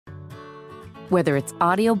Whether it's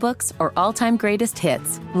audiobooks or all-time greatest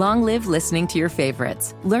hits, long live listening to your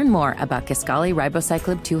favorites. Learn more about Kisqali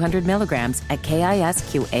Ribociclib 200 milligrams at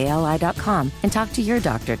KISQALI.com and talk to your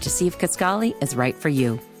doctor to see if Kisqali is right for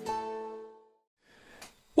you.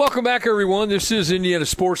 Welcome back, everyone. This is Indiana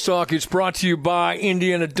Sports Talk. It's brought to you by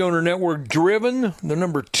Indiana Donor Network Driven. The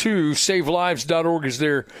number 2, savelives.org is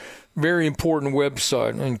their very important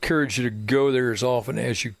website. I encourage you to go there as often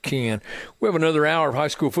as you can. We have another hour of high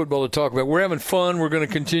school football to talk about. We're having fun. We're going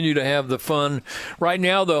to continue to have the fun. Right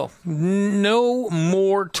now, though, no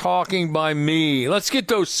more talking by me. Let's get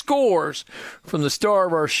those scores from the star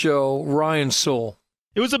of our show, Ryan Soule.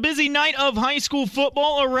 It was a busy night of high school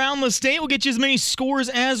football around the state. We'll get you as many scores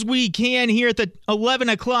as we can here at the 11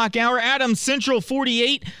 o'clock hour. Adams Central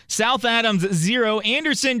 48, South Adams 0.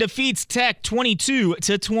 Anderson defeats Tech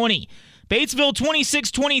 22-20. Batesville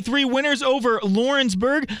 26-23 winners over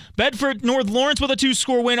Lawrenceburg. Bedford North Lawrence with a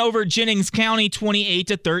 2-score win over Jennings County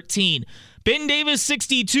 28-13. Ben Davis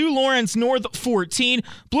 62, Lawrence North 14.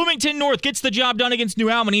 Bloomington North gets the job done against New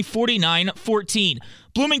Albany 49-14.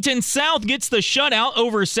 Bloomington South gets the shutout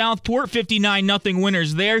over Southport, 59-0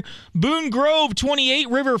 winners there. Boone Grove 28,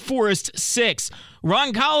 River Forest 6.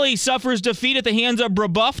 Roncalli suffers defeat at the hands of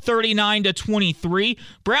Brebeuf 39-23.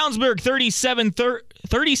 Brownsburg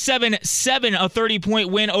 37-7, a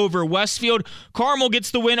 30-point win over Westfield. Carmel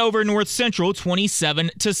gets the win over North Central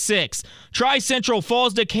 27-6. Tri-Central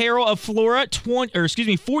falls to Carroll of Flora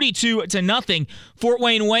 42-0. Fort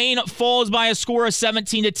Wayne falls by a score of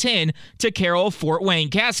 17-10 to Carroll of Fort Wayne.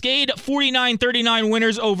 Cascade 49-39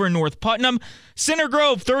 winners over North Putnam. Center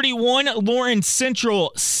Grove 31, Lawrence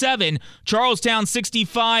Central 7. Charlestown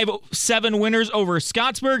 65-7 winners over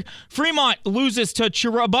Scottsburg. Fremont loses to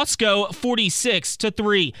Churubusco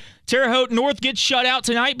 46-3. Terre Haute North gets shut out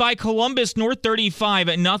tonight by Columbus North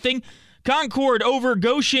 35-0. Concord over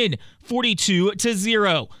Goshen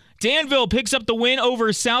 42-0. Danville picks up the win over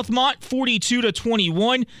Southmont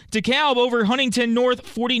 42-21. DeKalb over Huntington North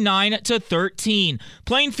 49-13.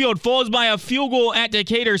 Plainfield falls by a field goal at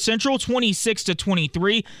Decatur Central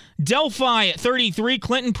 26-23. Delphi 33,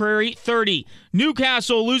 Clinton Prairie 30.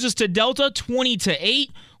 Newcastle loses to Delta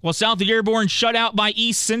 20-8, while South Dearborn shut out by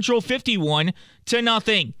East Central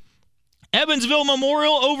 51-0. Evansville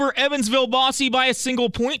Memorial over Evansville Bossy by a single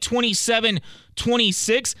point,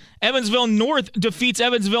 27-26. Evansville North defeats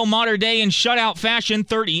Evansville Mater Dei in shutout fashion,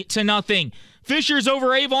 30-0. Fishers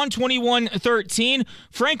over Avon, 21-13.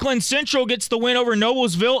 Franklin Central gets the win over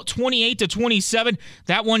Noblesville, 28-27.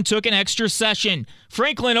 That one took an extra session.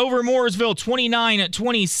 Franklin over Mooresville,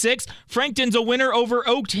 29-26. Frankton's a winner over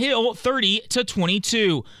Oak Hill,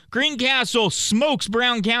 30-22. Greencastle smokes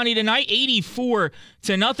Brown County tonight, 84-0.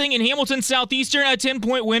 And Hamilton Southeastern, a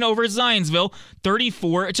 10-point win over Zionsville,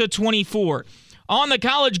 34-24. On the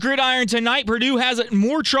college gridiron tonight, Purdue has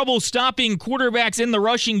more trouble stopping quarterbacks in the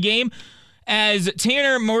rushing game as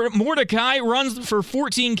Tanner Mordecai runs for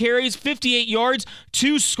 14 carries, 58 yards,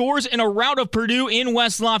 2 scores in a rout of Purdue in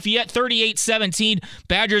West Lafayette, 38-17.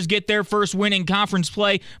 Badgers get their first win in conference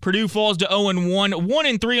play. Purdue falls to 0-1,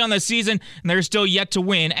 1-3 on the season, and they're still yet to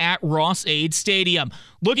win at Ross-Ade Stadium.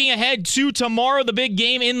 Looking ahead to tomorrow, the big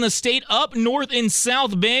game in the state up north in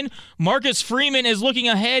South Bend. Marcus Freeman is looking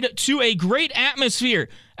ahead to a great atmosphere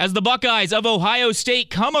as the Buckeyes of Ohio State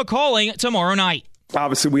come a-calling tomorrow night.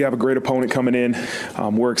 Obviously, we have a great opponent coming in.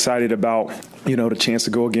 We're excited about, the chance to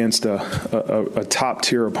go against a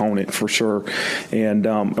top-tier opponent for sure. And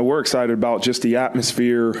we're excited about just the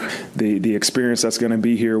atmosphere, the experience that's going to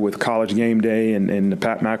be here with College Game Day and the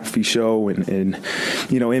Pat McAfee Show and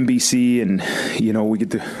NBC. And, we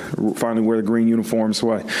get to finally wear the green uniforms.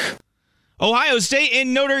 So Ohio State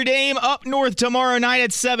and Notre Dame up north tomorrow night at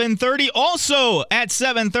 7:30. Also at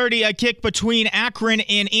 7:30, a kick between Akron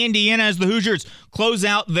and Indiana as the Hoosiers close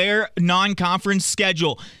out their non-conference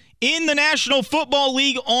schedule. In the National Football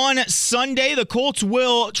League on Sunday, the Colts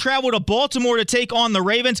will travel to Baltimore to take on the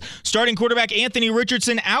Ravens. Starting quarterback Anthony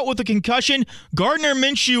Richardson out with a concussion, Gardner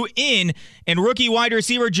Minshew in, and rookie wide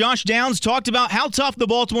receiver Josh Downs talked about how tough the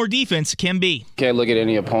Baltimore defense can be. Can't look at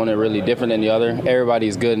any opponent really different than the other.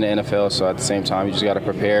 Everybody's good in the NFL, so at the same time, you just got to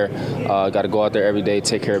prepare. Got to go out there every day,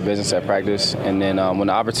 take care of business at practice, and then when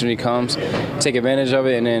the opportunity comes, take advantage of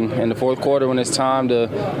it. And then in the fourth quarter, when it's time to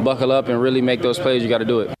buckle up and really make those plays, you got to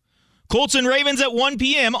do it. Colts and Ravens at 1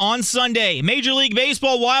 p.m. on Sunday. Major League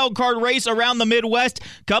Baseball wild card race around the Midwest.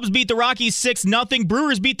 Cubs beat the Rockies 6-0.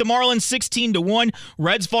 Brewers beat the Marlins 16-1.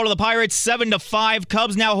 Reds fall to the Pirates 7-5.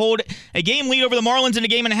 Cubs now hold a game lead over the Marlins and a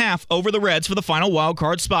game and a half over the Reds for the final wild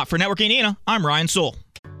card spot. For Network Indiana, I'm Ryan Soule.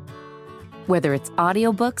 Whether it's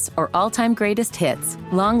audiobooks or all-time greatest hits,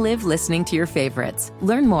 long live listening to your favorites.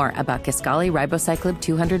 Learn more about Kisqali Ribociclib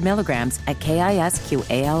 200 milligrams at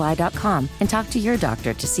KISQALI.com and talk to your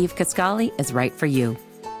doctor to see if Kisqali is right for you.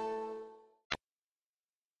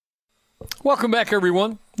 Welcome back,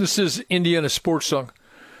 everyone. This is Indiana Sports Talk.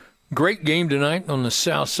 Great game tonight on the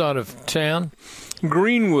south side of town.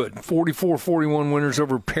 Greenwood, 44-41 winners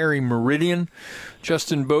over Perry Meridian.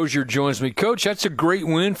 Justin Boser joins me. Coach, that's a great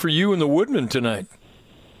win for you and the Woodmen tonight.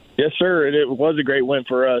 Yes, sir. It was a great win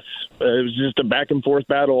for us. It was just a back-and-forth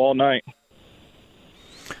battle all night.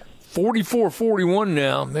 44-41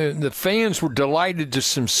 now. The fans were delighted to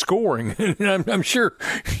some scoring. And I'm sure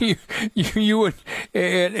you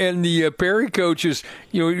and the Perry coaches,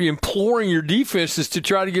 imploring your defenses to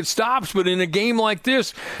try to get stops. But in a game like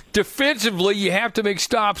this, defensively, you have to make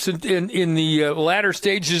stops in the latter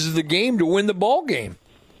stages of the game to win the ball game.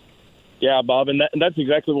 Yeah, Bob, and that's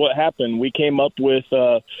exactly what happened. We came up with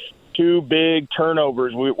two big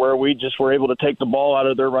turnovers where we just were able to take the ball out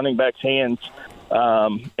of their running backs' hands.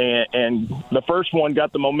 And the first one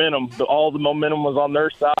got the momentum. All the momentum was on their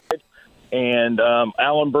side. And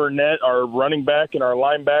Alan Burnett, our running back and our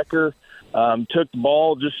linebacker, took the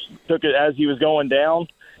ball, just took it as he was going down.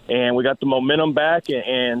 And we got the momentum back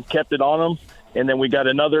and kept it on him. And then we got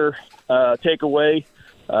another takeaway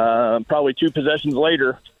probably two possessions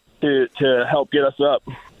later to help get us up.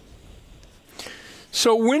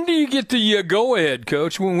 So when do you get the go-ahead,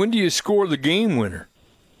 Coach? When do you score the game winner?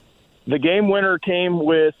 The game winner came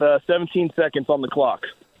with 17 seconds on the clock.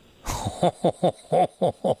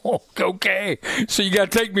 Okay. So you got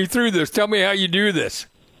to take me through this. Tell me how you do this.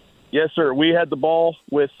 Yes, sir. We had the ball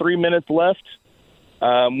with 3 minutes left.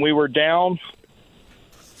 We were down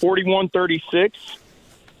 41-36,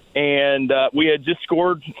 and we had just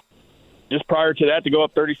scored just prior to that to go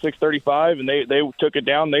up 36-35, and they took it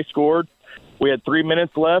down. They scored. We had 3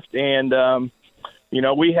 minutes left, and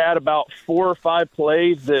we had about 4 or 5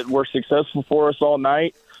 plays that were successful for us all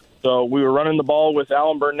night. So we were running the ball with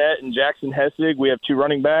Alan Burnett and Jackson Hessig. We have 2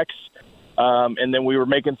 running backs. And then we were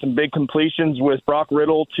making some big completions with Brock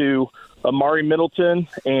Riddle to Amari Middleton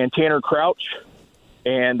and Tanner Crouch.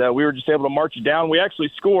 And we were just able to march it down. We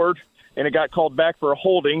actually scored, and it got called back for a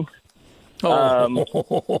holding.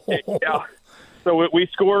 Yeah. So we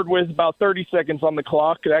scored with about 30 seconds on the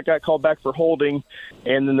clock. That got called back for holding.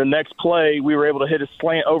 And then the next play, we were able to hit a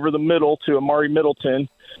slant over the middle to Amari Middleton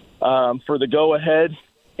for the go-ahead.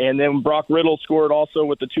 And then Brock Riddle scored also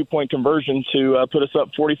with the 2-point conversion to put us up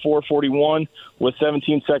 44-41 with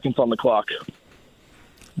 17 seconds on the clock.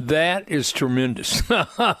 That is tremendous. What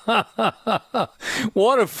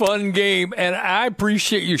a fun game, and I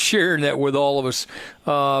appreciate you sharing that with all of us.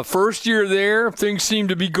 First year there, things seem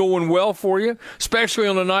to be going well for you, especially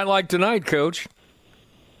on a night like tonight, Coach.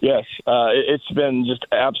 Yes, it's been just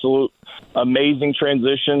absolute amazing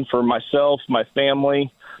transition for myself, my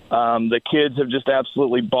family. The kids have just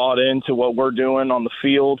absolutely bought into what we're doing on the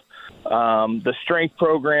field. The strength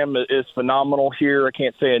program is phenomenal here. I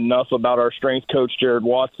can't say enough about our strength coach, Jared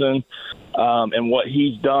Watson, and what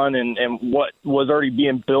he's done and what was already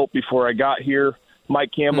being built before I got here. Mike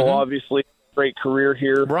Campbell, obviously, great career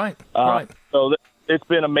here. Right. So it's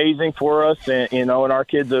been amazing for us, and our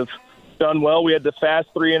kids have done well. We had the fast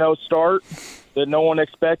 3-0 start that no one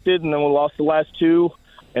expected, and then we lost the last 2,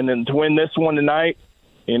 and then to win this one tonight.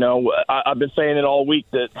 I've been saying it all week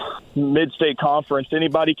that mid-state conference,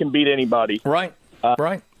 anybody can beat anybody. Right,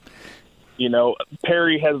 right.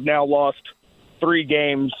 Perry has now lost 3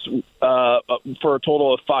 games for a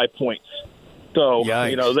total of 5 points. So,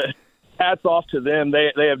 hats off to them.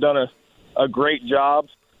 They have done a great job.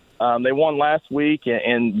 They won last week,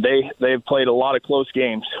 and they've played a lot of close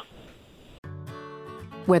games.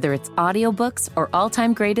 Whether it's audiobooks or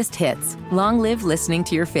all-time greatest hits, long live listening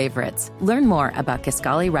to your favorites. Learn more about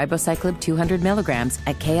Kisqali Ribociclib 200 milligrams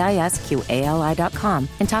at KISQALI.com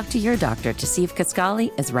and talk to your doctor to see if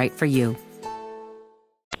Kisqali is right for you.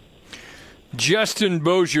 Justin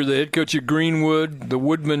Boser, the head coach of Greenwood. The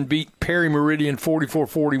Woodmen beat Perry Meridian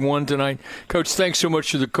 44-41 tonight. Coach, thanks so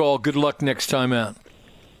much for the call. Good luck next time out.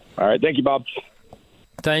 All right. Thank you, Bob.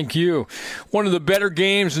 Thank you. One of the better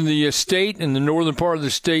games in the state, in the northern part of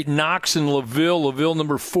the state, Knox and LaVille. LaVille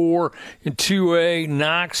number 4 in 2A,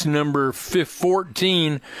 Knox number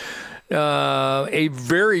 14. A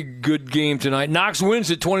very good game tonight. Knox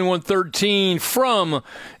wins at 21-13 from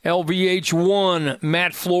LVH1,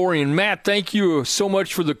 Matt Florian. Matt, thank you so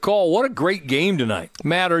much for the call. What a great game tonight.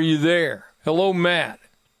 Matt, are you there? Hello, Matt.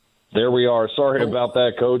 There we are. Sorry about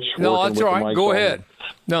that, Coach. No, that's all right. Go ahead.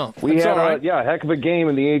 No, we had all right. a heck of a game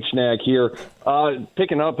in the HNAC here.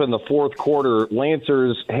 Picking up in the fourth quarter,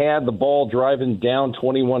 Lancers had the ball driving down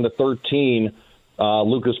 21-13.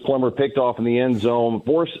 Lucas Plummer picked off in the end zone.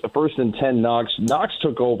 First and 10, Knox. Knox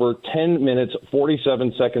took over. 10 minutes,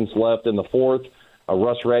 47 seconds left in the fourth.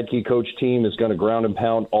 Russ Radke coach team is going to ground and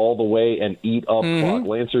pound all the way and eat up clock.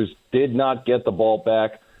 Lancers did not get the ball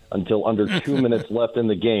back until under 2 minutes left in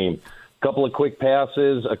the game. A couple of quick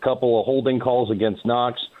passes, a couple of holding calls against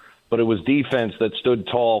Knox, but it was defense that stood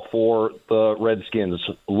tall for the Redskins.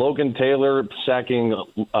 Logan Taylor sacking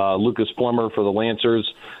Lucas Plummer for the Lancers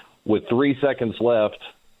with 3 seconds left.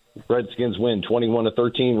 Redskins win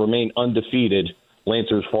 21-13, remain undefeated.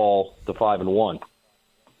 Lancers fall to 5-1.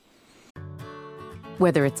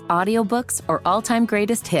 Whether it's audiobooks or all-time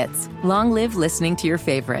greatest hits, long live listening to your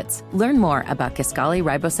favorites. Learn more about Kisqali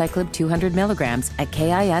Ribociclib 200 milligrams at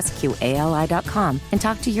KISQALI.com and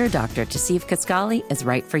talk to your doctor to see if Kisqali is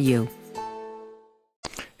right for you.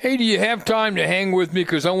 Hey, do you have time to hang with me?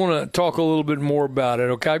 Because I want to talk a little bit more about it.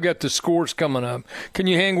 Okay, I've got the scores coming up. Can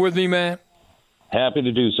you hang with me, Matt? Happy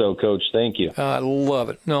to do so, Coach. Thank you. I love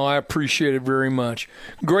it. No, I appreciate it very much.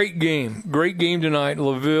 Great game. Great game tonight.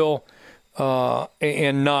 LaVille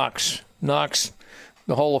and Knox. Knox,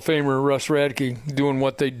 the Hall of Famer Russ Radke, doing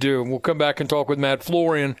what they do. We'll come back and talk with Matt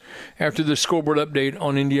Florian after the scoreboard update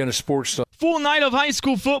on Indiana Sports Talk. Full night of high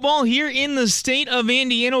school football here in the state of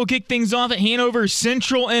Indiana. We'll kick things off at Hanover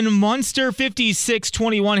Central and Munster.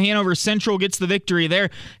 56-21. Hanover Central gets the victory there.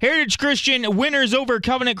 Heritage Christian winners over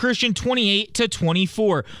Covenant Christian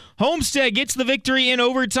 28-24. Homestead gets the victory in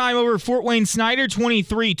overtime over Fort Wayne Snyder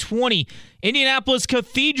 23-20. Indianapolis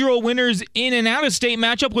Cathedral winners in an out-of-state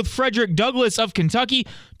matchup with Frederick Douglass of Kentucky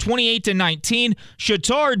 28-19.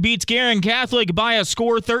 Chittard beats Garin Catholic by a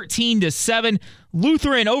score 13-7.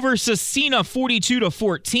 Lutheran over Cecina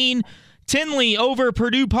 42-14. Tinley over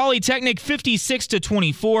Purdue Polytechnic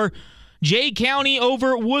 56-24. Jay County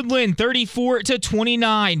over Woodland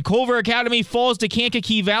 34-29. Culver Academy falls to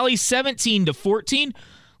Kankakee Valley 17-14.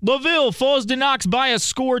 LaVille falls to Knox by a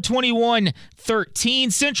score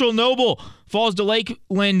 21-13. Central Noble falls to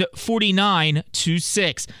Lakeland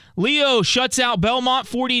 49-6. Leo shuts out Belmont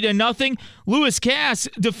 40-0. Lewis Cass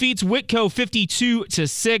defeats Whitco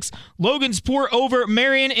 52-6. Logansport over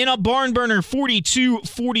Marion in a barn burner 42-41.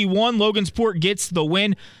 Logansport gets the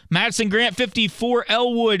win. Madison Grant 54,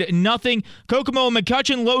 Elwood nothing. Kokomo and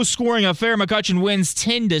McCutcheon low scoring affair. McCutcheon wins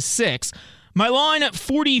 10-6. Milan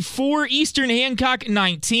 44, Eastern Hancock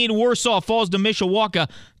 19. Warsaw falls to Mishawaka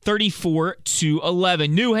 34-11.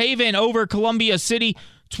 New Haven over Columbia City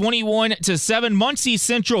 21-7. Muncie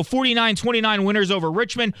Central 49-29 winners over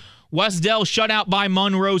Richmond. West Dell shut out by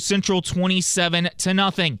Monroe Central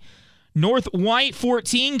 27-0. North White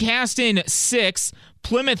 14, Caston 6.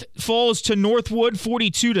 Plymouth falls to Northwood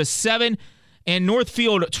 42-7. And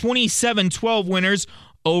Northfield 27-12 winners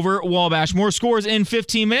over Wabash. More scores in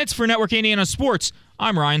 15 minutes. For Network Indiana Sports,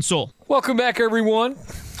 I'm Ryan Soule. Welcome back, everyone.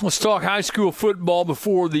 Let's talk high school football.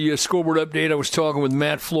 Before the scoreboard update, I was talking with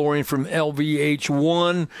Matt Florian from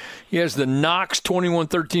LVH1. He has the Knox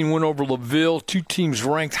 21-13 win over LaVille. Two teams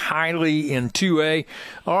ranked highly in 2A.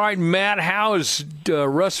 All right, Matt, how is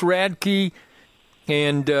Russ Radke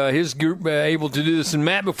and his group able to do this? And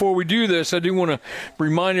Matt, before we do this, I do want to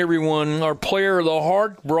remind everyone our Player of the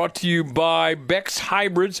Heart brought to you by Beck's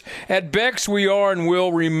Hybrids. At Beck's, we are and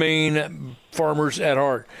will remain farmers at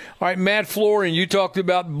heart. All right, Matt Florian, you talked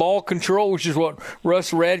about ball control, which is what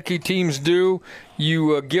Russ Radke teams do.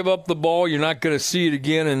 You give up the ball, you're not going to see it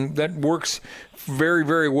again, and that works very,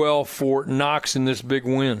 very well for Knox in this big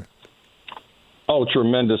win. Oh,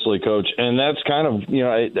 tremendously, Coach. And that's kind of,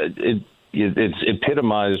 it's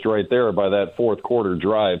epitomized right there by that fourth quarter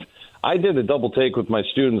drive. I did a double take with my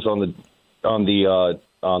students on the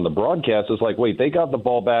broadcast. It's like, wait, they got the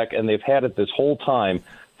ball back and they've had it this whole time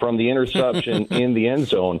from the interception in the end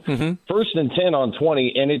zone. Mm-hmm. First and 10 on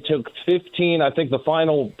 20, and it took 15. I think the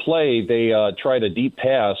final play they tried a deep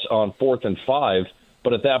pass on 4th and 5,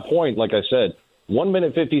 but at that point, like I said, 1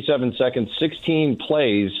 minute 57 seconds, 16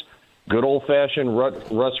 plays. Good old-fashioned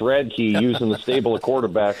Russ Radke using the stable of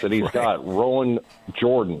quarterbacks that he's got. Rowan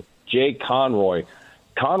Jordan, Jake Conroy.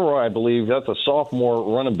 Conroy, I believe, that's a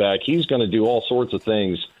sophomore running back. He's going to do all sorts of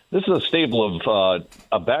things. This is a stable of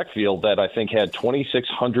a backfield that I think had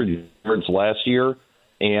 2,600 yards last year,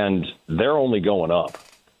 and they're only going up.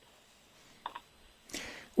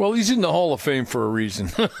 Well, he's in the Hall of Fame for a reason.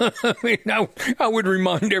 I mean, I would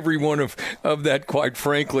remind everyone of that, quite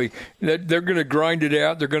frankly, that they're going to grind it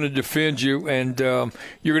out, they're going to defend you, and you're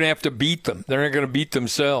going to have to beat them. They're not going to beat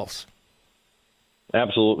themselves.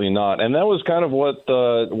 Absolutely not. And that was kind of what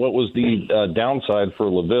was the downside for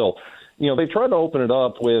LaVille. They tried to open it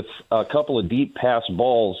up with a couple of deep pass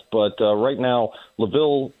balls, but right now,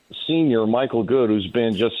 LaVille senior Michael Good, who's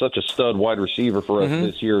been just such a stud wide receiver for us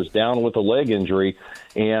this year, is down with a leg injury.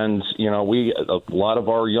 And, a lot of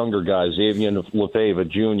our younger guys, Xavier Lefebvre, a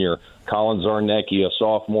junior, Colin Zarnecki, a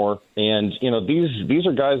sophomore, and, these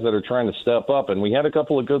are guys that are trying to step up, and we had a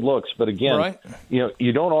couple of good looks. But again,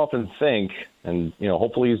 you don't often think, and,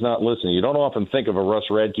 hopefully he's not listening, you don't often think of a Russ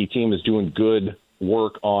Radke team as doing good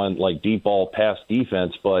work on like deep ball pass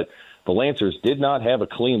defense, but the Lancers did not have a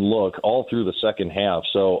clean look all through the second half.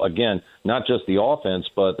 So again, not just the offense,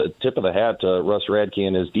 but the tip of the hat to Russ Radke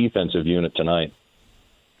and his defensive unit tonight.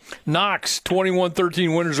 Knox,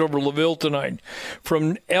 21-13 winners over LaVille tonight.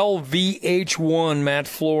 From LVH1, Matt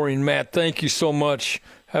Florian. Matt, thank you so much.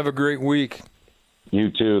 Have a great week.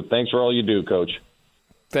 You too. Thanks for all you do, Coach.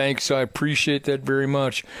 Thanks. I appreciate that very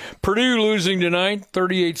much. Purdue losing tonight,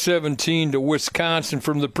 38-17 to Wisconsin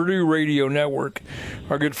from the Purdue Radio Network.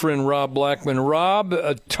 Our good friend Rob Blackman. Rob,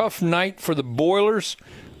 a tough night for the Boilers.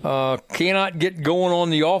 Cannot get going on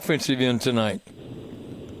the offensive end tonight.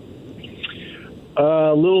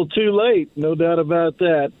 A little too late, no doubt about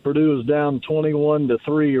that. Purdue is down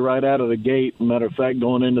 21-3 right out of the gate. Matter of fact,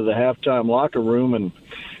 going into the halftime locker room, and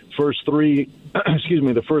the first three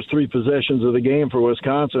possessions of the game for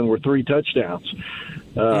Wisconsin were 3 touchdowns,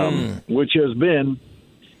 which has been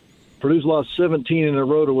Purdue's lost 17 in a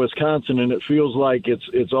row to Wisconsin, and it feels like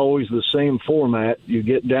it's always the same format. You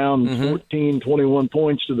get down 14, 21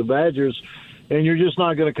 points to the Badgers, and you're just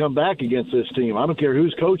not going to come back against this team. I don't care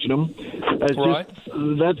who's coaching them.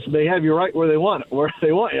 They have you right where they want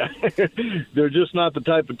you. They're just not the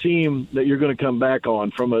type of team that you're going to come back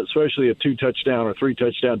on from, especially a 2-touchdown or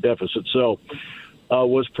 3-touchdown deficit. So,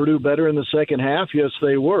 was Purdue better in the second half? Yes,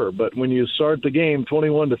 they were. But when you start the game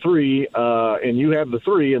 21-3, and you have the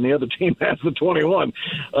 3, and the other team has the 21,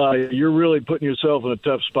 you're really putting yourself in a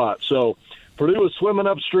tough spot. So, Purdue was swimming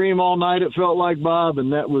upstream all night, it felt like, Bob,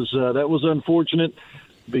 and that was unfortunate,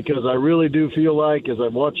 because I really do feel like, as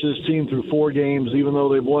I've watched this team through 4 games, even though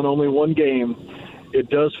they've won only 1 game,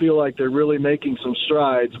 it does feel like they're really making some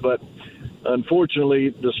strides. But unfortunately,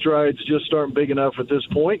 the strides just aren't big enough at this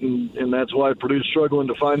point, and that's why Purdue's struggling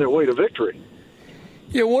to find their way to victory.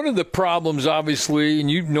 Yeah, one of the problems, obviously,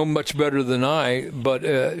 and you know much better than I, but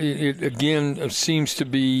it again seems to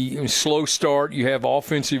be a slow start. You have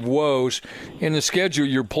offensive woes. In the schedule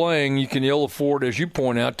you're playing, you can ill afford, as you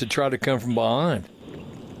point out, to try to come from behind.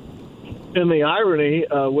 And the irony,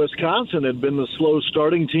 Wisconsin had been the slow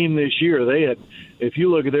starting team this year. They had, if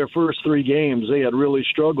you look at their first 3 games, they had really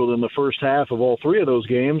struggled in the first half of all 3 of those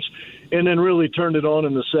games, and then really turned it on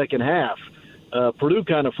in the second half. Purdue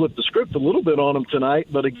kind of flipped the script a little bit on them tonight,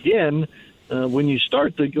 but again, when you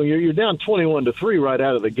start you're down 21-3 right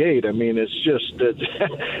out of the gate. I mean, it's just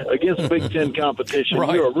against Big Ten competition.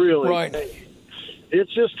 Right. You're really,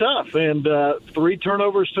 it's just tough. And 3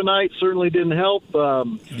 turnovers tonight certainly didn't help.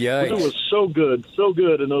 Purdue was so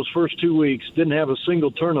good in those first 2 weeks. Didn't have a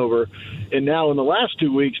single turnover, and now in the last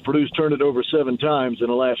 2 weeks, Purdue's turned it over 7 times in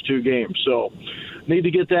the last 2 games. So, need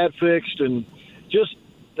to get that fixed, and just.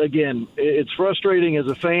 Again, it's frustrating as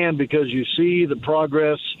a fan because you see the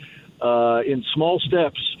progress in small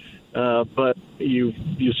steps, but you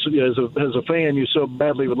as a fan, you so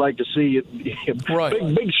badly would like to see it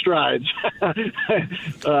big strides.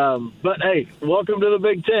 But hey, welcome to the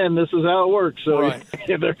Big Ten. This is how it works. So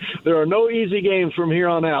there are no easy games from here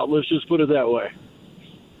on out. Let's just put it that way.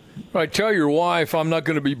 All right, tell your wife I'm not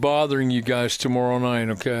going to be bothering you guys tomorrow night.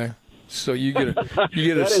 Okay. So you get That's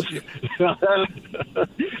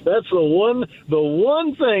the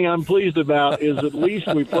one thing I'm pleased about is at least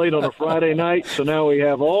we played on a Friday night, so now we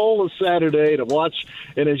have all of Saturday to watch.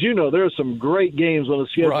 And as you know, there are some great games on the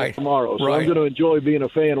schedule tomorrow, so I'm going to enjoy being a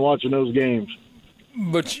fan watching those games.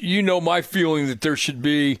 But you know my feeling that there should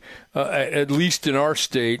be, at least in our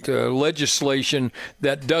state, legislation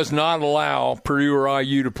that does not allow Purdue or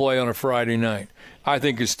IU to play on a Friday night. I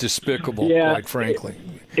think it's despicable, quite frankly.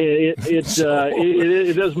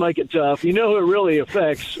 It does make it tough. You know who it really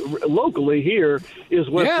affects locally here is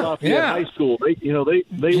West Lafayette High School.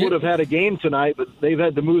 They would have had a game tonight, but they've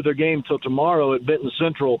had to move their game till tomorrow at Benton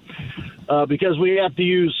Central because we have to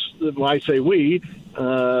use, when I say we,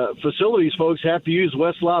 facilities folks have to use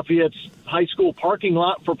West Lafayette's high school parking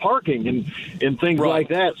lot for parking and things like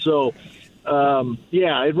that. So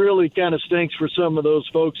it really kind of stinks for some of those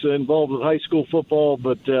folks involved with high school football.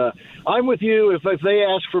 But I'm with you. If they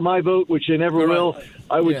ask for my vote, which they never will,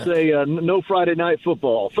 I would say no Friday night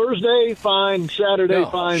football. Thursday, fine. Saturday,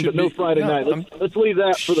 fine, but no Friday night. Let's leave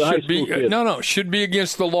that for the high school kids. No, should be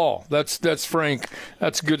against the law. That's Frank.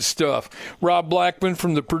 That's good stuff. Rob Blackman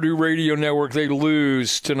from the Purdue Radio Network. They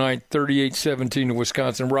lose tonight, 38-17 to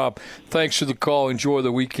Wisconsin. Rob, thanks for the call. Enjoy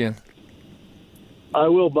the weekend. I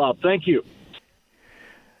will, Bob. Thank you.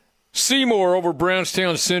 Seymour over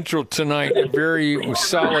Brownstown Central tonight. A very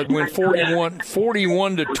solid win.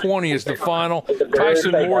 41-20 is the final.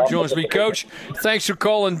 Tyson Moore joins me. Coach, thanks for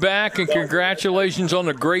calling back, and congratulations on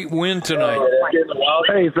the great win tonight.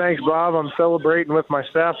 Hey, thanks, Bob. I'm celebrating with my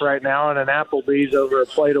staff right now in an Applebee's over a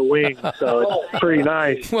plate of wings, so it's pretty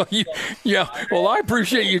nice. Well, I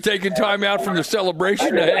appreciate you taking time out from the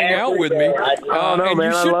celebration to hang out with me. And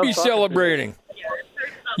man, you should be celebrating.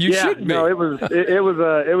 You should be. No, it was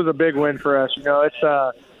a big win for us.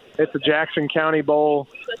 It's a Jackson County Bowl,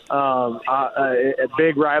 a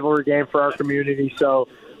big rivalry game for our community. So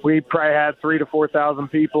we probably had 3,000 to 4,000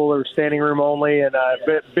 people. There was standing room only, and a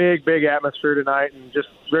big atmosphere tonight, and just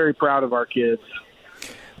very proud of our kids.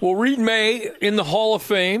 Well, Reed May in the Hall of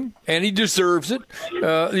Fame, and he deserves it.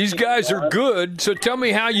 These guys are good, so tell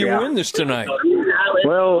me how you win this tonight.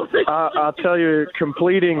 Well, I'll tell you,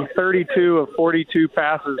 completing 32 of 42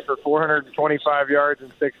 passes for 425 yards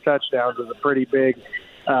and 6 touchdowns is a pretty big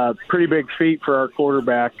feat for our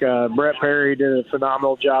quarterback. Brett Perry did a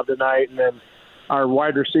phenomenal job tonight, and then our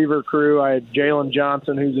wide receiver crew, I had Jalen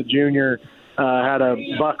Johnson, who's a junior, had a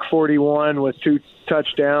 $141 with 2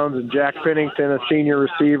 touchdowns, and Jack Pennington, a senior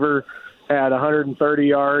receiver, had 130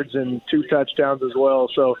 yards and 2 touchdowns as well.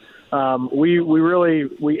 So we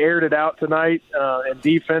aired it out tonight, and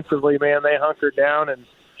defensively, man, they hunkered down, and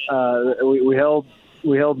we held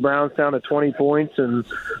Brownstown to 20 points, and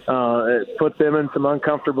it put them in some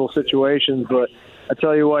uncomfortable situations. But I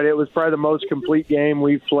tell you what, it was probably the most complete game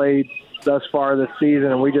we've played thus far this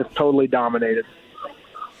season, and we just totally dominated.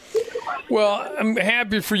 Well, I'm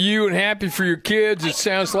happy for you and happy for your kids. It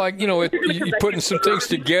sounds like, you're putting some things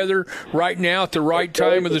together right now at the right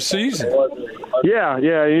time of the season. Yeah.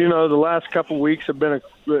 The last couple of weeks have been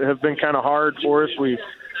kind of hard for us. We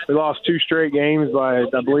lost 2 straight games by,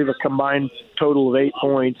 I believe, a combined total of 8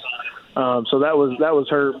 points. So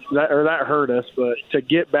that hurt us. But to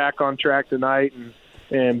get back on track tonight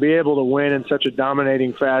and be able to win in such a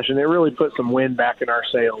dominating fashion, it really put some wind back in our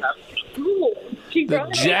sails. The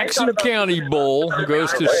Jackson County Bowl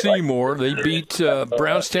goes to Seymour. They beat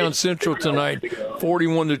Brownstown Central tonight,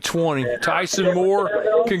 41-20. Tyson Moore,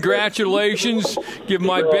 congratulations. Give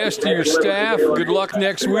my best to your staff. Good luck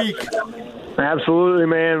next week. Absolutely,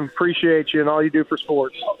 man. Appreciate you and all you do for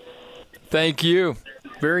sports. Thank you.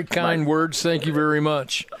 Very kind words. Thank you very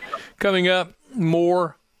much. Coming up,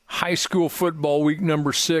 more high school football, week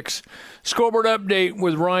number 6. Scoreboard update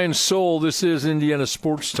with Ryan Soule. This is Indiana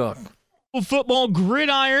Sports Talk. Football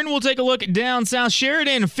gridiron. We'll take a look at down south.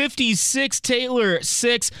 Sheridan 56, Taylor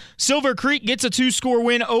 6. Silver Creek gets a 2-score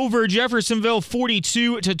win over Jeffersonville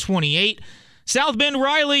 42-28. South Bend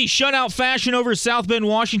Riley shutout fashion over South Bend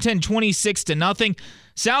Washington 26-0.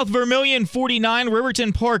 South Vermilion 49,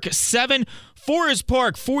 Riverton Park 7. Forest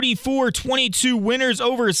Park 44-22 winners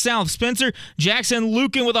over South Spencer. Jackson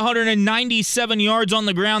Lucan with 197 yards on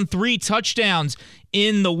the ground, 3 touchdowns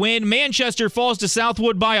in the win. Manchester falls to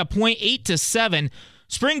Southwood by a point, 8-7.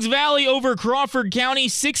 Springs Valley over Crawford County,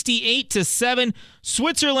 68-7.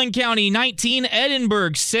 Switzerland County 19,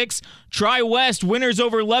 Edinburgh 6. Tri-West winners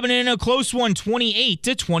over Lebanon in a close one,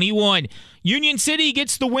 28-21. Union City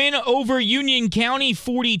gets the win over Union County,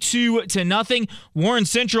 42-0. Warren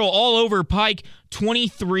Central all over Pike,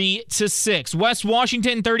 23-6. West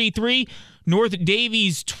Washington 33, North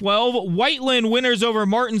Davies 12. Whiteland winners over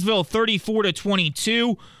Martinsville,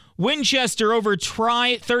 34-22. Winchester over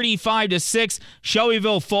Tri, 35-6.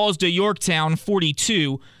 Shelbyville falls to Yorktown,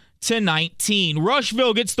 42-19.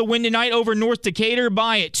 Rushville gets the win tonight over North Decatur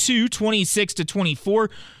by 2, 26-24.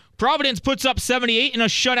 Providence puts up 78 in a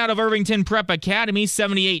shutout of Irvington Prep Academy,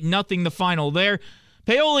 78-0 the final there.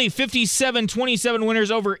 Paoli 57-27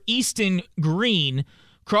 winners over Easton Green.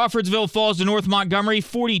 Crawfordsville falls to North Montgomery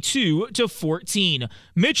 42-14.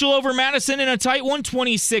 Mitchell over Madison in a tight one,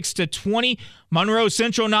 26-20. Monroe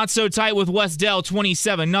Central not so tight with Westdell,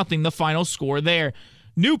 27-0 the final score there.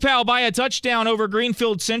 New Pal by a touchdown over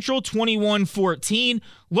Greenfield Central, 21-14.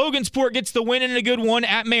 Logansport gets the win and a good one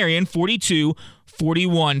at Marion,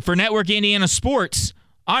 42-41. For Network Indiana Sports,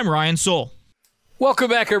 I'm Ryan Soule.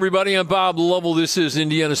 Welcome back, everybody. I'm Bob Lovell. This is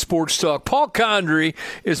Indiana Sports Talk. Paul Condry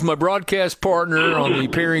is my broadcast partner on the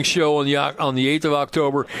pairing show on the 8th of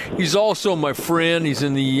October. He's also my friend. He's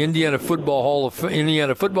in the Indiana Football Hall of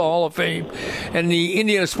Fame and the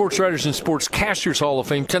Indiana Sports Writers and Sportscasters Hall of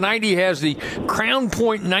Fame. Tonight he has the Crown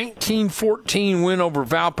Point 1914 win over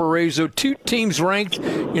Valparaiso. Two teams ranked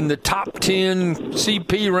in the top 10.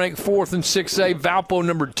 CP ranked 4th and 6A. Valpo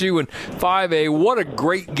number 2 and 5A. What a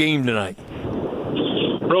great game tonight.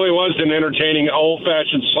 Really was an entertaining,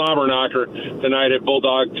 old-fashioned slobber knocker tonight at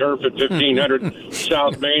Bulldog Turf at 1500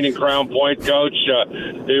 South Main in Crown Point, Coach. A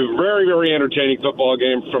very, very entertaining football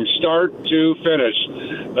game from start to finish.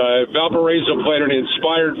 Valparaiso played an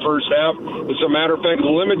inspired first half. As a matter of fact,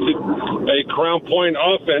 limited a Crown Point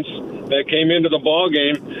offense that came into the ball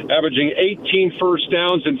game, averaging 18 first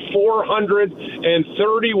downs and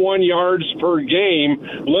 431 yards per game,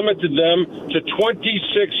 limited them to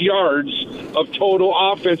 26 yards of total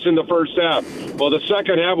offense in the first half. Well, the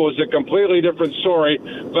second half was a completely different story.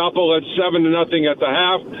 Valpo led 7-0 at the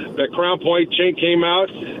half. The Crown Point came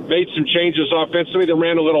out, made some changes offensively. They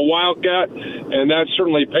ran a little wildcat, and that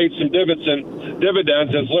certainly paid some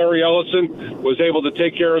dividends as Larry Ellison was able to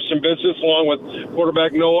take care of some business along with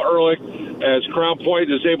quarterback Noah Ehrlich, as Crown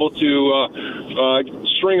Point is able to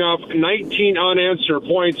string off 19 unanswered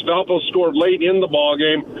points. Valpo scored late in the ball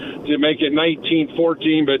game to make it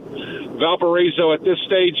 19-14, but Valparaiso at this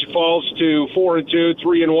stage falls to 4-2,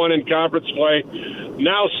 3-1 in conference play.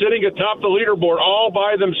 Now sitting atop the leaderboard all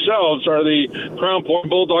by themselves are the Crown Point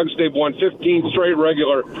Bulldogs. They've won 15 straight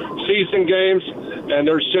regular season games, and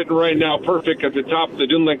they're sitting right now perfect at the top of the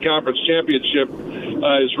Dunlin Conference Championship.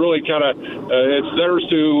 Is really kind of it's theirs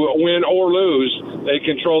to win or lose. They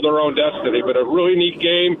control their own destiny. But a really neat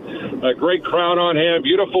game, a great crowd on hand,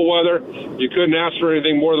 beautiful weather. You couldn't ask for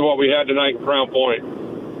anything more than what we had tonight in Crown Point.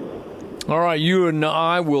 All right, you and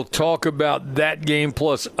I will talk about that game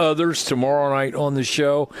plus others tomorrow night on the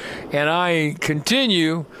show. And I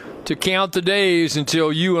continue to count the days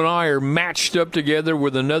until you and I are matched up together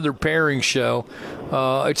with another pairing show.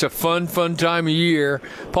 It's a fun time of year.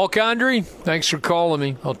 Paul Condry, thanks for calling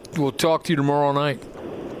me. We'll talk to you tomorrow night.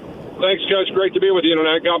 Thanks, Coach. Great to be with you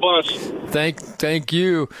tonight. God bless. Thank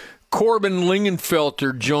you. Corbin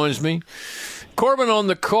Lingenfelter joins me. Corbin on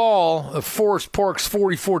the call of Forest Park's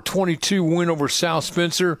 44-22 win over South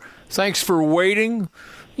Spencer. Thanks for waiting.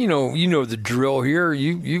 You know the drill here.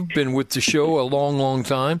 You've been with the show a long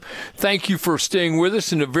time. Thank you for staying with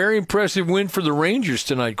us, and a very impressive win for the Rangers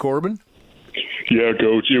tonight, Corbin. Yeah,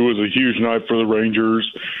 Coach, it was a huge night for the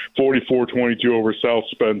Rangers, 44-22 over South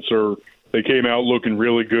Spencer. They came out looking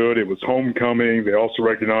really good. It was homecoming. They also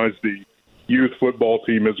recognized the youth football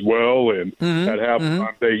team as well, and at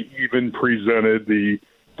halftime they even presented the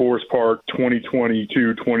Forest Park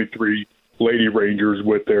 2022-23 Lady Rangers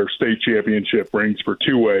with their state championship rings for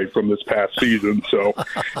 2A from this past season. So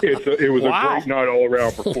it was a great night all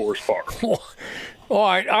around for Forest Park. All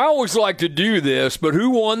right, I always like to do this, but who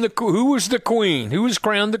was the queen? Who was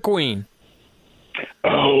crowned the queen?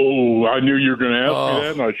 Oh, I knew you were going to ask me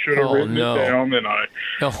that, and I should have written it down, and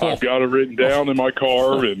I've got it written down in my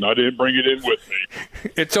car, and I didn't bring it in with me.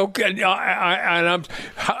 It's okay.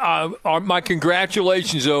 My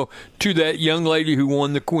congratulations, though, to that young lady who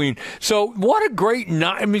won the queen. So what a great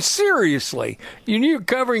night. I mean, seriously, you're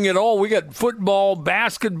covering it all. We got football,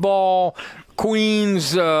 basketball,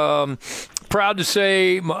 queens. Proud to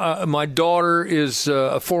say my daughter is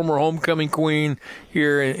a former homecoming queen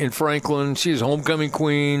here in Franklin. She's homecoming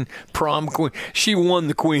queen, prom queen. She won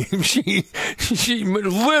the queen. She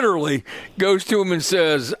literally goes to him and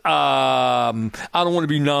says, I don't want to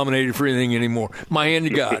be nominated for anything anymore. My hand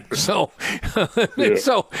to God. So,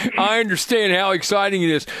 so I understand how exciting it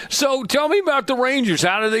is. So tell me about the Rangers.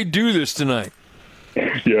 How did they do this tonight?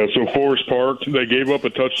 Yeah, so Forest Park, they gave up a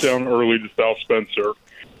touchdown early to South Spencer,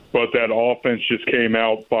 but that offense just came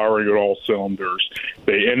out firing at all cylinders.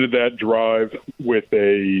 They ended that drive with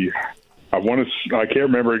I can't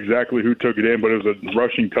remember exactly who took it in, but it was a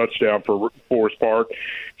rushing touchdown for Forest Park.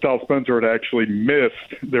 South Spencer had actually missed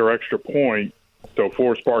their extra point, so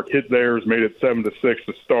Forest Park hit theirs, made it 7-6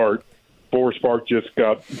 to start. Forest Park just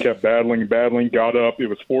kept battling, got up. It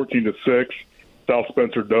was 14-6. South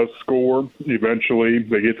Spencer does score. Eventually,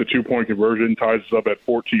 they get the 2-point conversion, ties us up at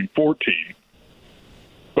 14-14.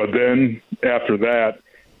 But then after that,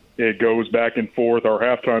 it goes back and forth. Our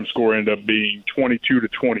halftime score ended up being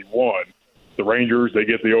 22-21. The Rangers, they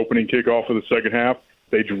get the opening kickoff of the second half.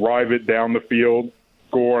 They drive it down the field,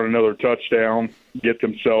 score on another touchdown, get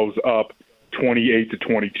themselves up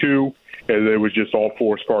 28-22, and it was just all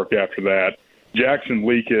Forest Park after that. Jackson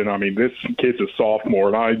Leakin, I mean, this kid's a sophomore,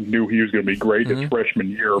 and I knew he was going to be great his freshman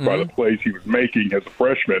year by the plays he was making as a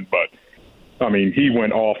freshman. But, I mean, he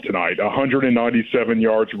went off tonight. 197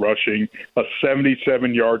 yards rushing, a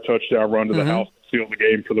 77-yard touchdown run to the house to seal the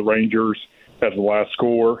game for the Rangers as the last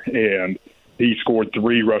score, and he scored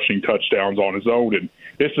 3 rushing touchdowns on his own. And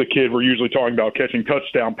this is a kid we're usually talking about catching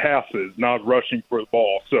touchdown passes, not rushing for the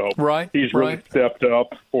ball. So he's really stepped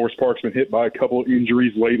up. Forest Park's been hit by a couple of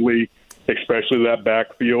injuries lately, especially that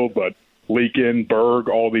backfield. But Leakin, Berg,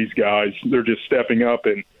 all these guys, they're just stepping up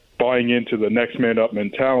and buying into the next man up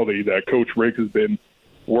mentality that Coach Riggs has been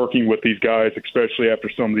working with these guys, especially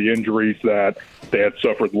after some of the injuries that they had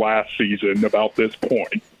suffered last season about this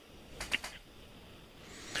point.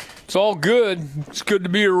 It's all good. It's good to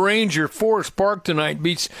be a Ranger. Forest Park tonight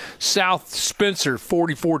beats South Spencer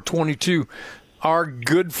 44-22. Our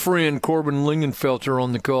good friend Corbin Lingenfelter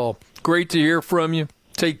on the call. Great to hear from you.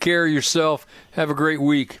 Take care of yourself. Have a great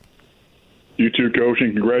week. You too, Coach,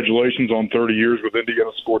 and congratulations on 30 years with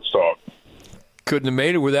Indiana Sports Talk. Couldn't have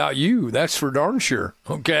made it without you. That's for darn sure.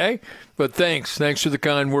 Okay? But thanks. Thanks for the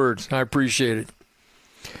kind words. I appreciate it.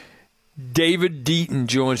 David Deaton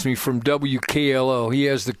joins me from WKLO. He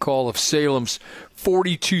has the call of Salem's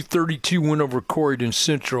 42-32 win over Corydon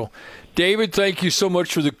Central. David, thank you so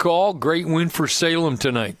much for the call. Great win for Salem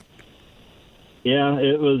tonight. Yeah,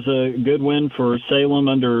 it was a good win for Salem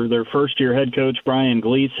under their first-year head coach, Brian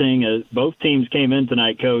Gleasing. Both teams came in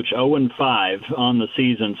tonight, Coach, 0-5 on the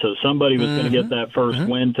season, so somebody was going to get that first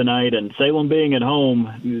win tonight. And Salem being at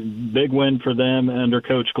home, big win for them under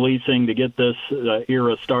Coach Gleasing to get this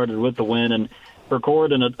era started with the win. And for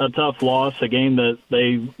Corydon, a tough loss, a game that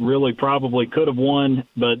they really probably could have won,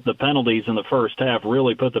 but the penalties in the first half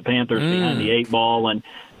really put the Panthers behind the 8 ball. And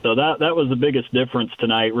so that was the biggest difference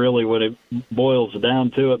tonight, really, when it boils down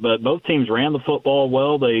to it. But both teams ran the football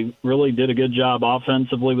well. They really did a good job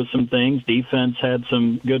offensively with some things. Defense had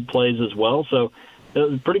some good plays as well. So it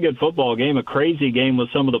was a pretty good football game, a crazy game with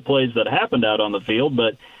some of the plays that happened out on the field.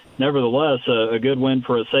 But nevertheless, a good win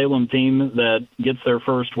for a Salem team that gets their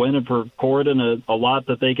first win. And for Corydon, a lot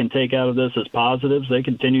that they can take out of this as positives. They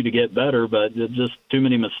continue to get better, but just too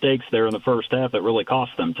many mistakes there in the first half that really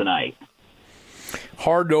cost them tonight.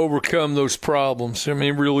 Hard to overcome those problems. I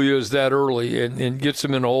mean, it really is that early and gets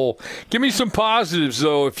them in a hole. Give me some positives,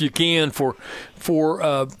 though, if you can, for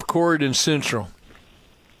Corydon Central.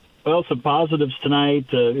 Well, some positives tonight.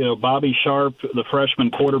 Bobby Sharp, the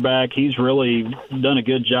freshman quarterback, he's really done a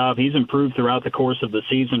good job. He's improved throughout the course of the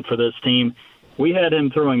season for this team. We had him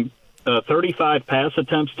throwing 35 pass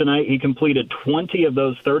attempts tonight. He completed 20 of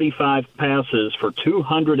those 35 passes for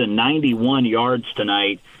 291 yards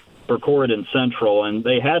tonight for Corydon Central, and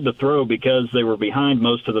they had to throw because they were behind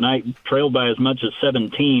most of the night, trailed by as much as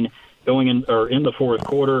 17 going in the fourth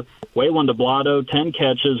quarter. Waylon DeBlato, 10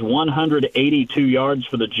 catches, 182 yards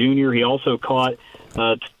for the junior. He also caught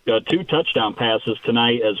 2 touchdown passes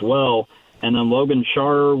tonight as well. And then Logan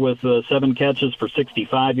Sharer with 7 catches for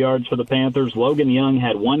 65 yards for the Panthers. Logan Young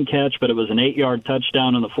had 1 catch, but it was an 8-yard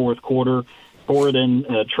touchdown in the fourth quarter.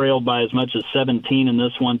 Corydon trailed by as much as 17 in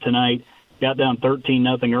this one tonight. Got down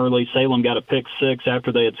 13-0 early. Salem got a pick 6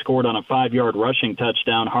 after they had scored on a 5-yard rushing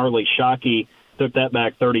touchdown. Harley Shockey took that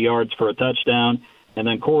back 30 yards for a touchdown. And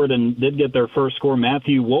then Corydon did get their first score.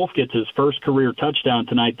 Matthew Wolf gets his first career touchdown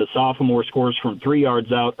tonight. The sophomore scores from 3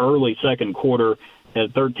 yards out early second quarter.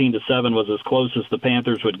 At 13-7 was as close as the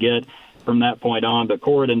Panthers would get from that point on. But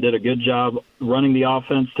Corydon did a good job running the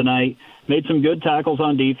offense tonight. Made some good tackles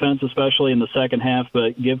on defense, especially in the second half,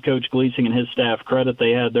 but give Coach Gleasing and his staff credit.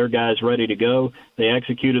 They had their guys ready to go. They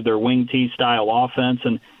executed their wing T-style offense.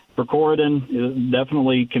 And for Corydon,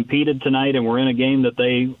 definitely competed tonight, and we're in a game that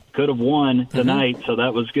they could have won tonight. So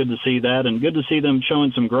that was good to see that, and good to see them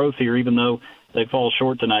showing some growth here, even though they fall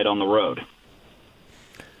short tonight on the road.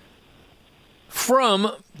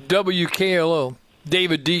 From WKLO,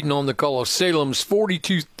 David Deaton on the call of Salem's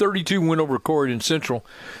 42-32 win over Corydon Central.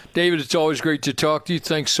 David, it's always great to talk to you.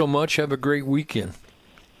 Thanks so much. Have a great weekend.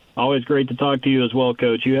 Always great to talk to you as well,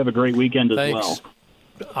 Coach. You have a great weekend as well.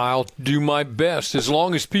 I'll do my best. As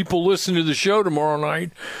long as people listen to the show tomorrow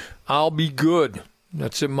night, I'll be good.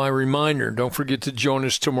 That's my reminder. Don't forget to join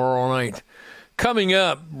us tomorrow night. Coming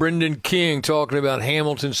up, Brendan King talking about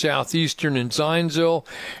Hamilton Southeastern and Zionsville,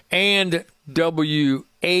 and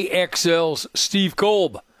WAXL's Steve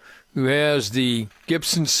Kolb, who has the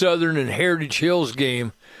Gibson Southern and Heritage Hills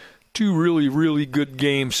game. 2 really, really good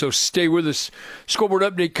games, so stay with us. Scoreboard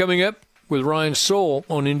update coming up with Ryan Soule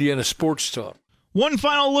on Indiana Sports Talk. One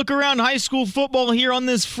final look around high school football here on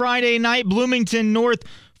this Friday night. Bloomington North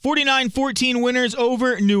 49-14 winners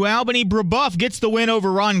over New Albany. Brebeuf gets the win over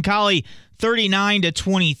Roncalli,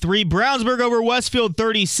 39-23. Brownsburg over Westfield,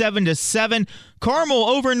 37-7. Carmel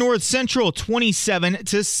over North Central,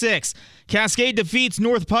 27-6. Cascade defeats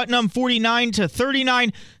North Putnam,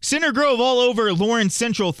 49-39. Center Grove all over Lawrence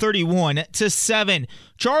Central, 31-7.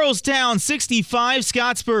 Charlestown, 65.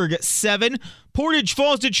 Scottsburg, 7. Portage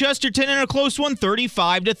falls to Chesterton in a close one,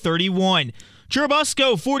 35-31.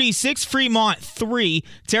 Churubusco 46, Fremont 3.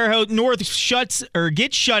 Terre Haute North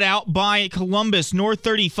gets shut out by Columbus North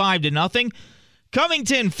 35-0.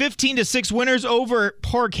 Covington 15-6 winners over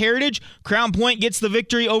Park Heritage. Crown Point gets the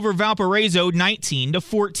victory over Valparaiso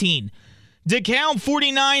 19-14. DeKalb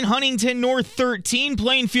 49, Huntington North 13.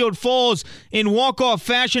 Plainfield falls in walk-off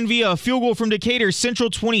fashion via a field goal from Decatur Central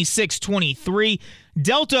 26-23.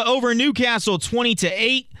 Delta over Newcastle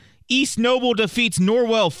 20-8. East Noble defeats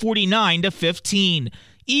Norwell 49-15.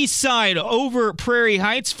 East Side over Prairie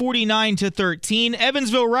Heights 49-13.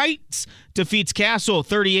 Evansville Rights defeats Castle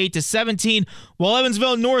 38-17, while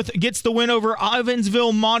Evansville North gets the win over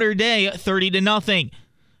Evansville Mater Dei 30-0.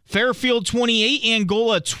 Fairfield 28,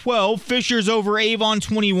 Angola 12. Fishers over Avon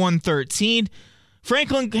 21-13.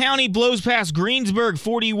 Franklin County blows past Greensburg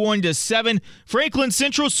 41-7. Franklin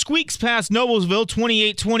Central squeaks past Noblesville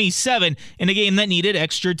 28-27 in a game that needed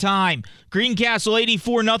extra time. Greencastle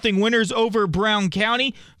 84-0 winners over Brown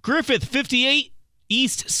County. Griffith 58,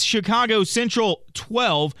 East Chicago Central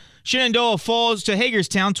 12. Shenandoah falls to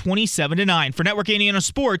Hagerstown 27-9. For Network Indiana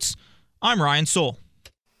Sports, I'm Ryan Soule.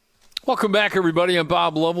 Welcome back, everybody. I'm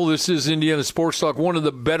Bob Lovell. This is Indiana Sports Talk. One of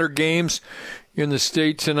the better games in the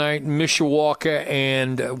state tonight, Mishawaka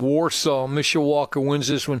and Warsaw. Mishawaka wins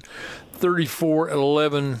this one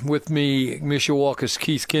 34-11. With me, Mishawaka's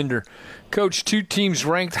Keith Kinder. Coach, two teams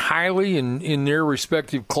ranked highly in their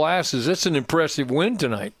respective classes. That's an impressive win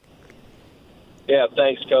tonight. Yeah,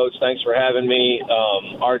 thanks, Coach. Thanks for having me.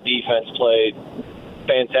 Our defense played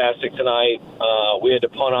fantastic tonight. We had to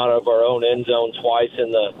punt out of our own end zone twice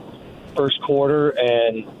in the first quarter,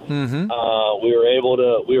 and we were able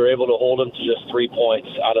to hold them to just 3 points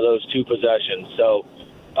out of those two possessions. So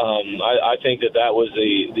I think that was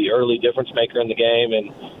the early difference maker in the game,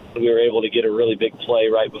 and we were able to get a really big play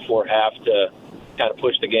right before half to kind of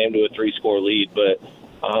push the game to a 3-score lead. But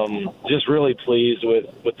just really pleased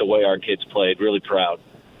with the way our kids played. Really proud.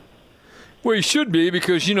 Well, you should be,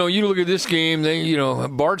 because, you look at this game,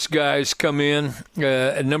 Bart's guys come in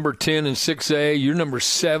at number 10 in 6A. You're number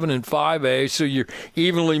 7 in 5A, so you're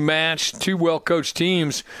evenly matched, two well-coached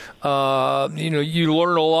teams. You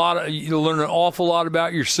learn a lot. You learn an awful lot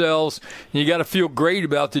about yourselves, and you got to feel great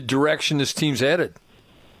about the direction this team's headed.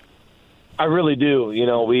 I really do.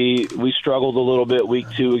 We struggled a little bit week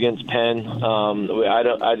 2 against Penn.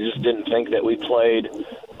 I just didn't think that we played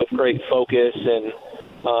with great focus and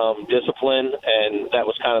discipline, and that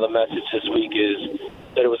was kind of the message this week, is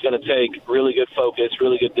that it was going to take really good focus,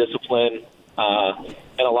 really good discipline,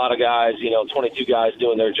 and a lot of guys, 22 guys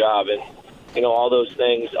doing their job, and all those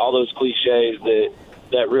things, all those cliches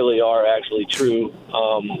that really are actually true,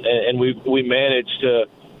 and we managed to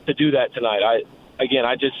do that tonight. I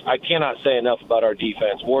cannot say enough about our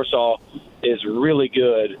defense. Warsaw is really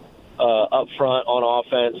good up front on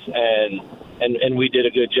offense, and we did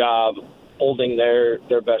a good job holding their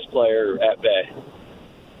best player at bay.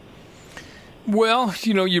 Well,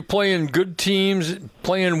 you're playing good teams,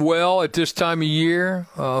 playing well at this time of year.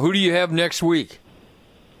 Who do you have next week?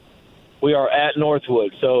 We are at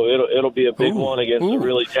Northwood, so it'll be a big one against a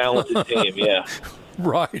really talented team. Yeah.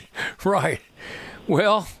 Right.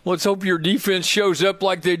 Well, let's hope your defense shows up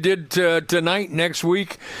like they did tonight. Next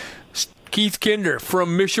week, Keith Kinder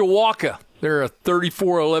from Mishawaka. They're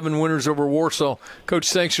 34-11 winners over Warsaw. Coach,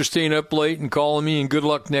 thanks for staying up late and calling me, and good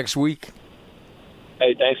luck next week.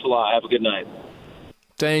 Hey, thanks a lot. Have a good night.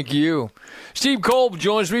 Thank you. Steve Kolb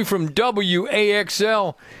joins me from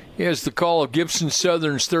WAXL. He has the call of Gibson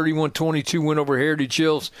Southern's 31-22 win over Heritage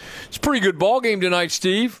Hills. It's a pretty good ball game tonight,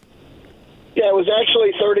 Steve. Yeah, it was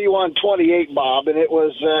actually 31-28, Bob, and it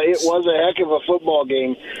was a heck of a football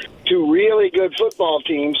game. Two really good football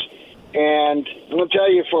teams, and I'm going to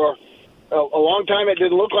tell you, for a long time it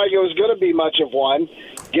didn't look like it was going to be much of one.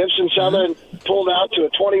 Gibson Southern pulled out to a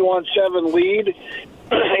 21-7 lead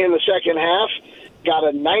in the second half, got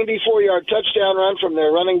a 94-yard touchdown run from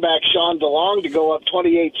their running back Sean DeLong to go up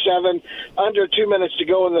 28-7, under 2 minutes to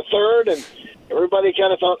go in the third, and everybody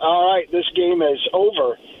kind of thought, all right, this game is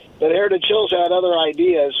over. But Heritage Hills had other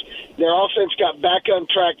ideas. Their offense got back on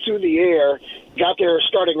track through the air, got their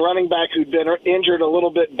starting running back who'd been injured a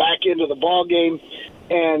little bit back into the ball game,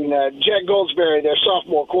 And Jet Goldsberry, their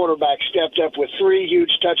sophomore quarterback, stepped up with 3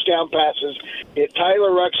 huge touchdown passes, hit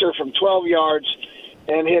Tyler Ruxer from 12 yards,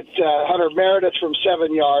 and hit Hunter Meredith from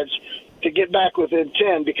 7 yards to get back within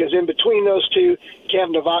 10, because in between those two,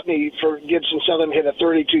 Cam Novotny for Gibson Southern hit a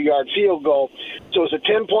 32-yard field goal. So it was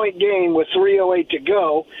a 10-point game with 3:08 to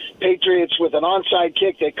go. Patriots with an onside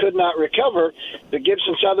kick they could not recover. The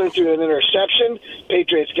Gibson Southern threw an interception.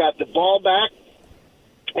 Patriots got the ball back.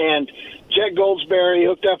 And Jet Goldsberry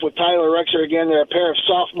hooked up with Tyler Ruxer again. They're a pair of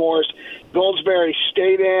sophomores. Goldsberry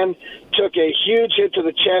stayed in, took a huge hit to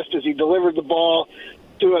the chest as he delivered the ball,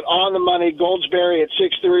 threw it on the money. Goldsberry at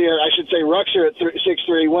 6'3", or I should say Ruxer at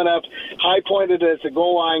 6'3", went up, high-pointed it at the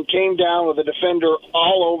goal line, came down with a defender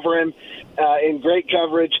all over him in great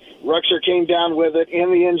coverage. Ruxer came down with it in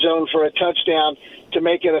the end zone for a touchdown to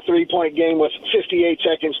make it a 3-point game with 58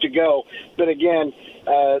 seconds to go. But again,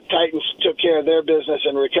 Titans took care of their business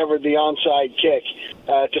and recovered the onside kick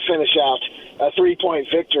to finish out a 3-point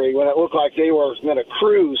victory when it looked like they were going to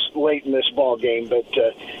cruise late in this ball game. But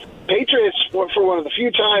Patriots, for one of the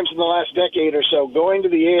few times in the last decade or so, going to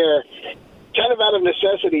the air kind of out of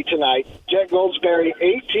necessity tonight. Jet Goldsberry,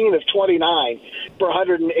 18 of 29 for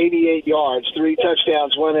 188 yards, 3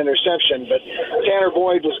 touchdowns, 1 interception. But Tanner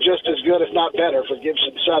Boyd was just as good, if not better, for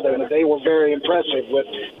Gibson Southern. They were very impressive with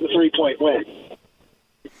the 3-point win.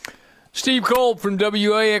 Steve Kolb from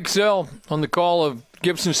WAXL on the call of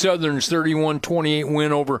Gibson Southern's 31-28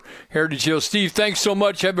 win over Heritage Hill. Steve, thanks so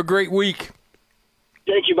much. Have a great week.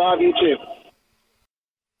 Thank you, Bob. You too.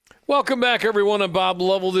 Welcome back, everyone. I'm Bob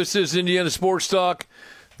Lovell. This is Indiana Sports Talk.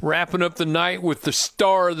 Wrapping up the night with the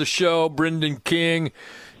star of the show, Brendan King.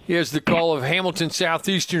 He has the call of Hamilton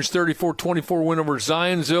Southeastern's 34-24 win over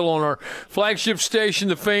Zionsville on our flagship station,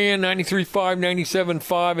 The Fan, 93.5,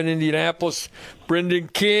 97.5 in Indianapolis. Brendan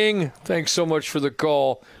King, thanks so much for the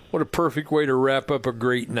call. What a perfect way to wrap up a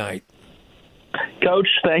great night. Coach,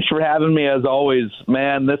 thanks for having me as always.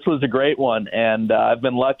 Man, this was a great one, and I've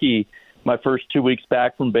been lucky my first 2 weeks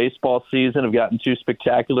back from baseball season. I've gotten 2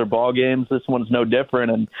 spectacular ball games. This one's no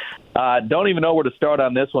different, and don't even know where to start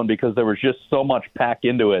on this one because there was just so much packed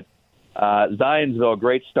into it. Zionsville,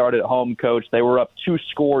 great start at home, Coach. They were up 2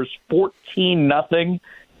 scores, 14-0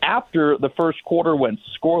 after the first quarter went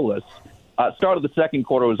scoreless. Start of the second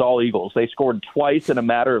quarter was all Eagles. They scored twice in a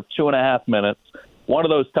matter of 2.5 minutes. One of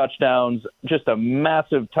those touchdowns, just a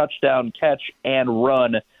massive touchdown catch and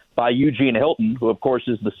run by Eugene Hilton, who, of course,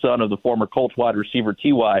 is the son of the former Colts wide receiver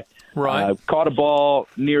T.Y. Right. Caught a ball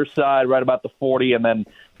near side right about the 40 and then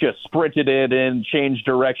just sprinted it in, changed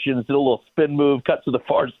directions, did a little spin move, cut to the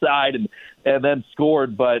far side, and then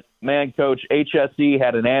scored. But, man, Coach, HSE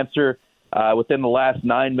had an answer. Within the last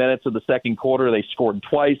 9 minutes of the second quarter, they scored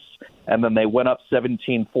twice, and then they went up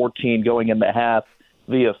 17-14 going into half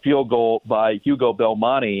via field goal by Hugo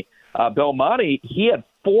Belmonte. Belmonte, he had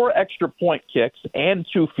 4 extra point kicks and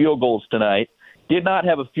 2 field goals tonight. Did not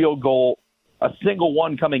have a field goal, a single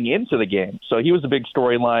one coming into the game. So he was a big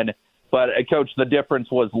storyline. But, Coach, the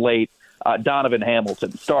difference was late. Donovan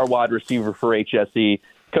Hamilton, star wide receiver for HSE.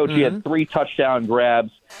 Coach, he had 3 touchdown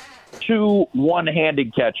grabs, 2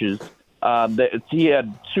 one-handed catches. He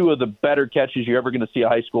had 2 of the better catches you're ever going to see a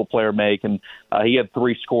high school player make, and he had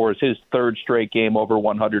 3 scores, his 3rd straight game over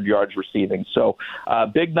 100 yards receiving. So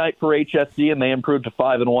big night for HSC, and they improved to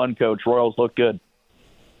 5-1, Coach. Royals look good.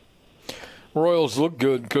 Royals look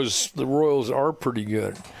good because the Royals are pretty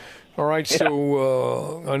good. All right,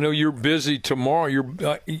 so I know you're busy tomorrow.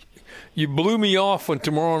 You blew me off on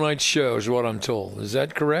tomorrow night's show is what I'm told. Is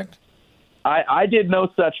that correct? I did no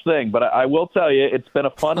such thing, but I will tell you it's been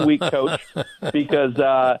a fun week, Coach, because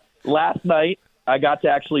last night I got to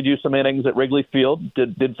actually do some innings at Wrigley Field,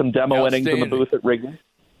 did some demo innings in the booth at Wrigley,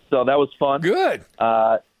 so that was fun. Good.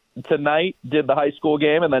 Tonight did the high school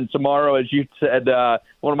game, and then tomorrow, as you said,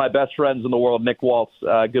 one of my best friends in the world, Nick Waltz,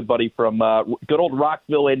 good buddy from good old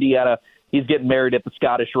Rockville, Indiana, he's getting married at the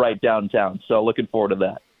Scottish Rite downtown, so looking forward to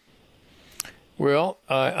that. Well,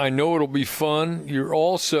 I know it'll be fun. You're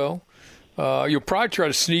also... you'll probably try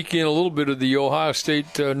to sneak in a little bit of the Ohio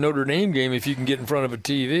State Notre Dame game if you can get in front of a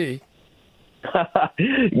TV.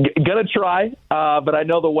 Gonna try, but I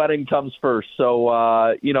know the wedding comes first,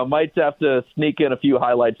 so might have to sneak in a few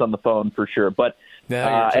highlights on the phone for sure. But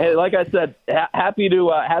like I said, happy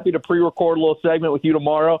to pre-record a little segment with you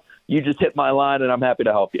tomorrow. You just hit my line, and I'm happy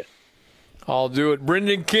to help you. I'll do it.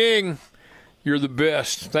 Brendan King, you're the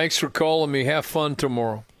best. Thanks for calling me. Have fun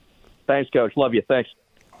tomorrow. Thanks, Coach. Love you. Thanks.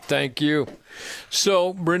 Thank you.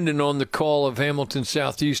 So, Brendan on the call of Hamilton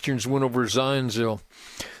Southeastern's win over Zionsville.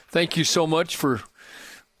 Thank you so much for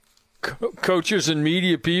coaches and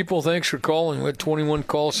media people. Thanks for calling. We had 21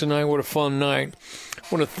 calls tonight. What a fun night.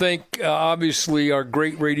 want to thank, obviously, our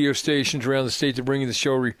great radio stations around the state that bring you the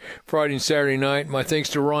show Friday and Saturday night. My thanks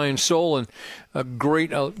to Ryan Soul, and a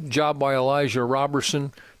great job by Elijah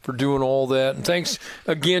Robertson for doing all that. And thanks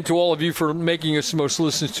again to all of you for making us the most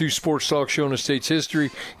listened to sports talk show in the state's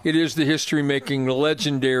history. It is the history-making,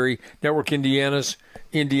 legendary Network Indiana's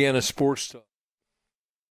Indiana Sports Talk.